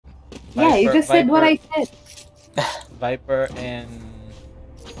Yeah, you just said what I said. Viper and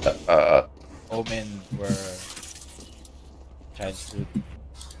Omen were childhood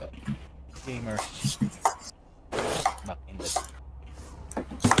gamers back in the day.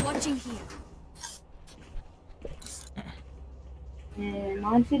 Watching here.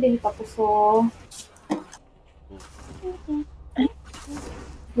 Mansi din tapos oh.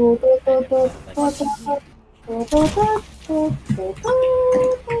 Oh,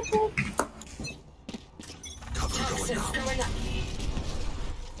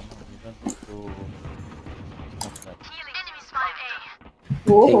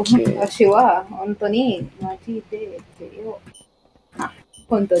私は本当にマジでよ。あ、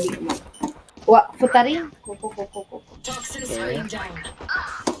本当に。わ、二人ここ。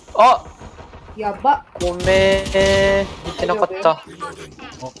あ、やば。ごめん、見てなかった。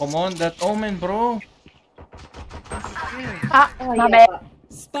Oh, come on, that Omen, bro. あ、まべ。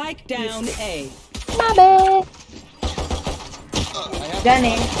Spike down A. まべ。じゃあ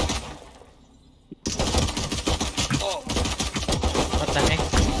ね。What the heck?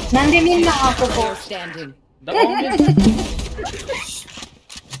 なんでみんなここ Standing. The Omen.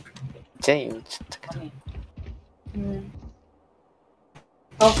 全員映ったけど。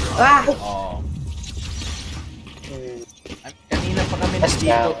Oh. Kanina pa kami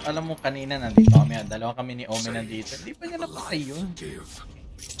nandito. Alam mo, kanina nandito kami. Dalawa kami ni Omen nandito. Hindi pa niya napatay yun.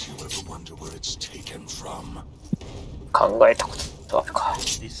 考えたことあるか。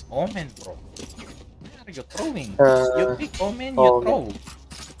 This Omen, bro. Where are you throwing? You pick Omen, you throw.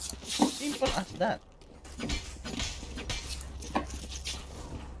 Simple as that.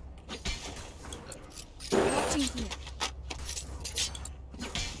 Watching here.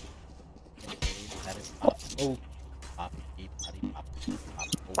 Oh. Pop,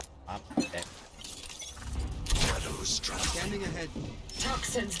 back. Scanning ahead.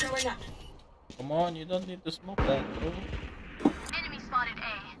 Toxins going up. Come on, you don't need to smoke that, bro. Enemy spotted A.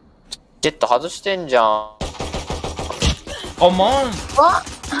 ジェット外してんじゃん。Come on! What?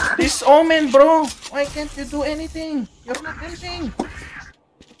 This Omen, bro! Why can't you do anything? You're not helping!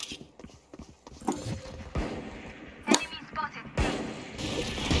 Enemy spotted.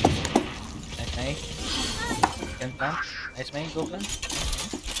 Nice, nice. Can plant. Nice, man. Go plant.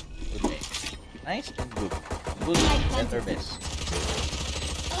 Good, man. Nice and good. Good, better, best.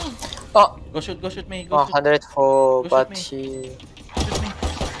 Ah! Go shoot, me. Go shoot. 104 but he... Shoot me.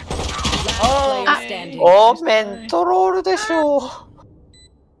 Oh, standing. オーメントロールでしょう。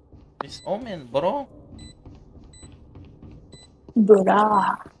 This Omen, bro. ブ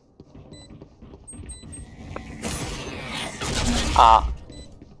ラあ、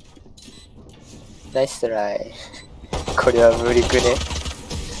ナイストライ。これは無理くね。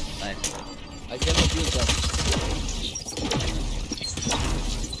Nice. I cannot use that.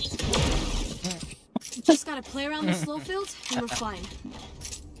 Just gotta play around the slow field and we're fine.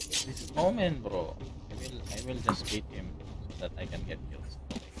 This Omen, bro. I will just bait him so that I can get kills.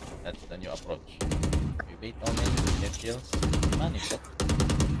 That's the new approach. You bait Omen, you get kills. Money, bro.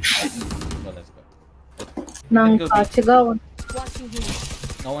 So let's go. なんか違う。 Watching here.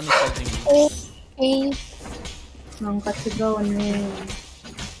 No one is holding me. なんか違うね。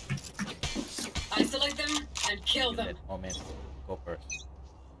 Isolate them and kill them. Let Omen go first.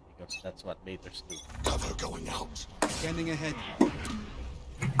 Because that's what baiters do. Cover going out. Scanning ahead.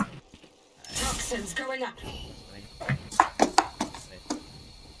 Toxins going up.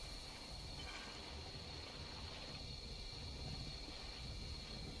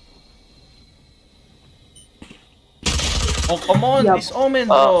 Oh, come on, Yup. this Omen,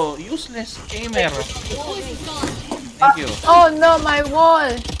 bro. Useless gamer. Thank you. Oh no, my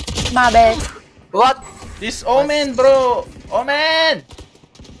wall. My bad. What? This Omen, bro. Omen!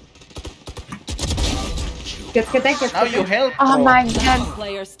 Get. Now you help, Oh bro. my god.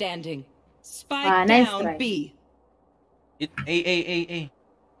 Player standing. Spike nice down try. B. A.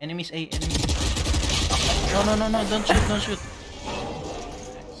 Enemies A, enemies. No, don't shoot.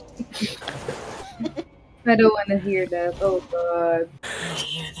 I don't wanna hear that. Oh god. I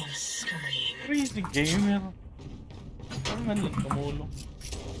hear them scream. Crazy gamer. Parang man lang tumulong.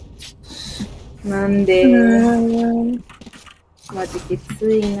 なんでマジき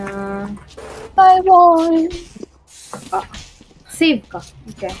ついな。 I won. あ、セーブか。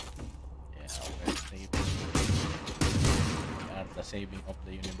OK。 Yeah, we're saving. We are the saving of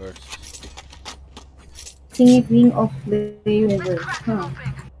the universe. Saving of the universe.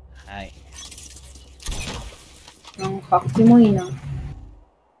 はい。なんかキモいな。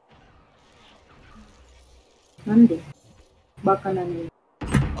なんでバカなのに。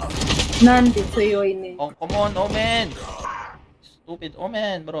なんで強いね。Oh, come on, Omen! Stupid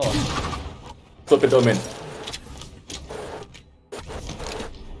Omen, bro. Stupid Omen.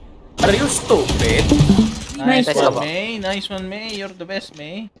 Are you stupid? Nice Nice one, one. May. Nice one, May. You're the best,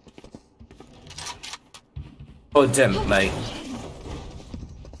 May. Oh, gem, like.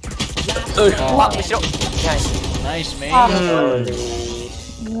 Wow,後ろ。Nice. Nice, May.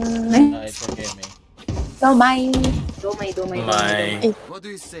 It's okay, May. No, mine. Domay. My. What do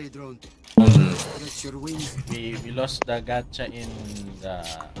you say, drone? Mm. Stretch your wings. We lost the gacha in the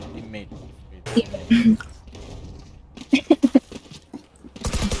teammate.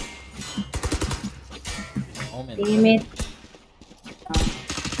 Omen. Limit.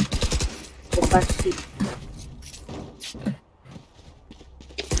 Kapasi.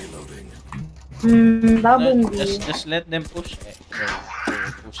 Double B. Just let them push. They're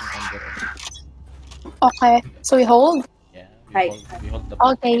pushing on their own. Okay. So we hold? Yeah, Hi. we hold the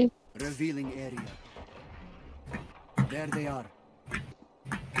Okay. Revealing area. There they are.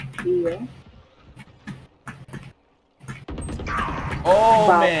 Yeah. Oh,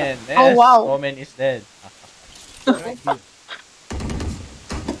 Wow. man. Yes. Oh, wow. Omen is dead. Right here.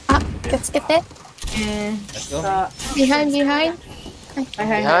 Let's get it. Let's go. Behind. Behind.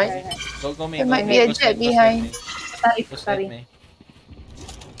 Go, May. There Go, might May. be a Go jet straight, behind. Sorry, Go straight, sorry. May.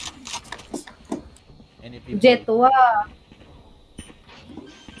 Any people? Jet, wow.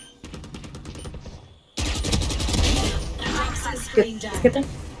 Toxin screen down. Kita.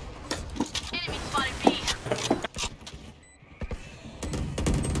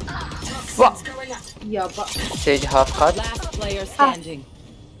 Toxins going up. Yaba. Sage half cut. Last player standing.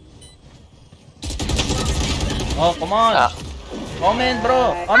 Oh, come on. Ah. Omen,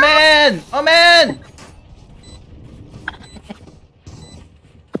 bro. Omen!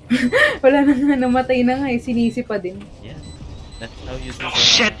 Wala na nga, namatay na nga eh. Sinisi pa din. Yeah. That's how you do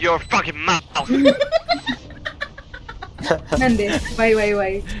Shut your fucking mouth! Nande. Why?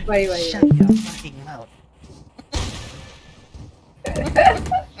 Shut your fucking mouth.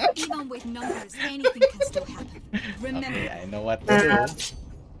 Even with numbers, anything can still happen. Remember, Okay, I know what to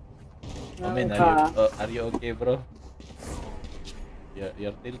do. Omen, are you okay, bro?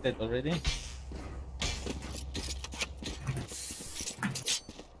 You're tilted already?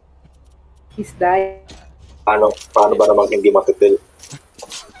 He's dying. Paano ba namang hindi matitil?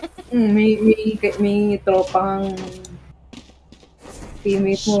 May tropang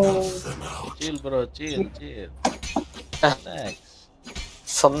teammate mo. Chill, bro. Chill. Ah. Relax.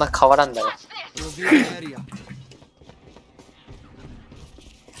 そんな変わらんだね。 Revealing area.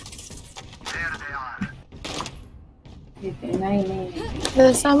 Nine.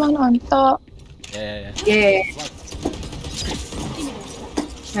 There's someone on top. Yeah. Yeah.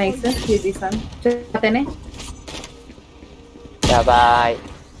 Nice. Yuji-san. Ate ne? やばい。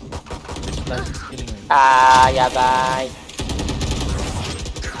 This plant is killing me. あー、やばい。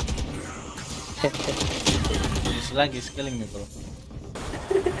 This lag is killing me, bro.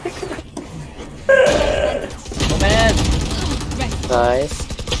 Omen! Nice.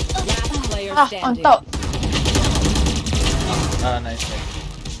 Last player Ah, on standing. top. Ah, nice.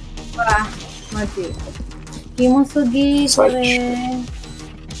 Wah, mati. Kimosugi, kore.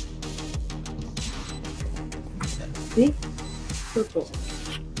 See? Toto.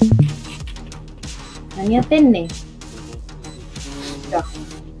 何やってんねん。じゃあ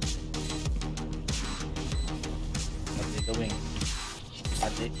What are they doing? Are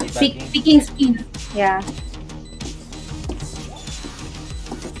they debugging? Picking skin. Yeah.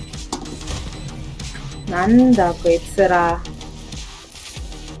 Nanda ko itsura.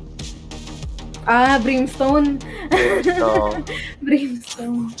 Ah, Brimstone. No.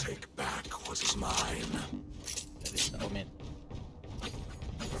 Brimstone. Take back what is mine. That is the Omen.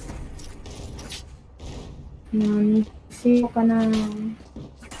 Sino ka na?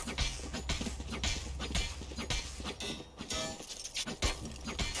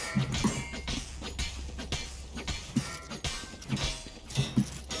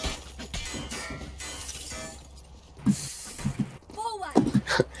 forward.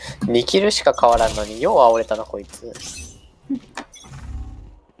 2キルしか変わらんのに、よう煽れたな、こいつ。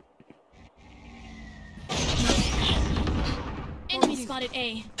 Enemy spotted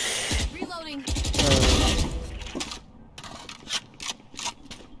A. Reloading.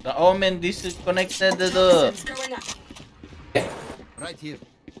 The Omen disconnected the... Toxins going up. Right here.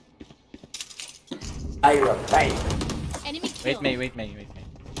 Enemy Wait, killed. May.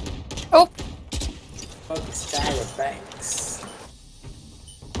 Oh,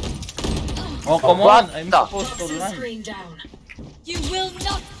 Oh, come what on! I'm the- supposed to Toxin run. screen down. You will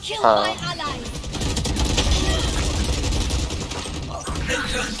not kill Ah. my allies.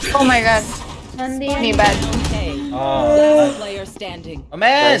 oh my god. Nandi Me yan. bad. A. Last player standing.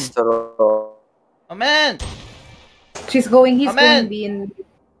 Amen! Nice throw. Amen! She's going, he's Amen. going B in...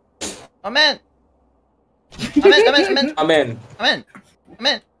 Amen! Amen! Amen! Amen! Amen. Amen!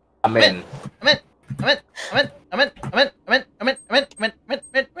 Amen! Amen. Amen! Amen! Amen! Amen! Amen! Amen! Amen! Amen!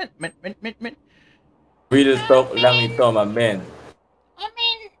 Amen! Amen! Amen! Amen! Real talk lang ito, my man.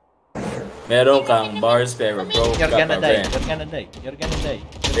 Meron kang bars pero bro You're ka gonna pa die. rin. You're gonna die. You're gonna die.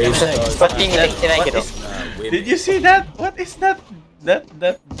 Raise You're gonna die. those Ba't tingin What kino? is- Did you see that? What is that? That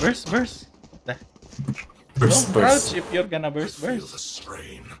burst? Burst, Don't burst. crouch if you're gonna burst.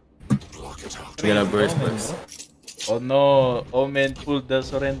 strain. Block it out. You're gonna burst, Omen, burst. bro. Oh no! Omen pulled the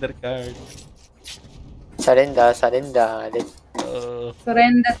surrender card. Surrender. Surrender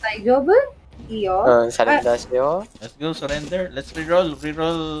tayo, job? Iyo. Surrender sa'yo. Let's go surrender. Let's reroll.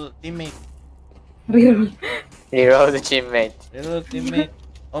 Reroll teammate. Real. Reroll the teammate. Reroll teammate.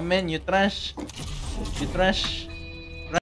 Omen, you trash. You trash.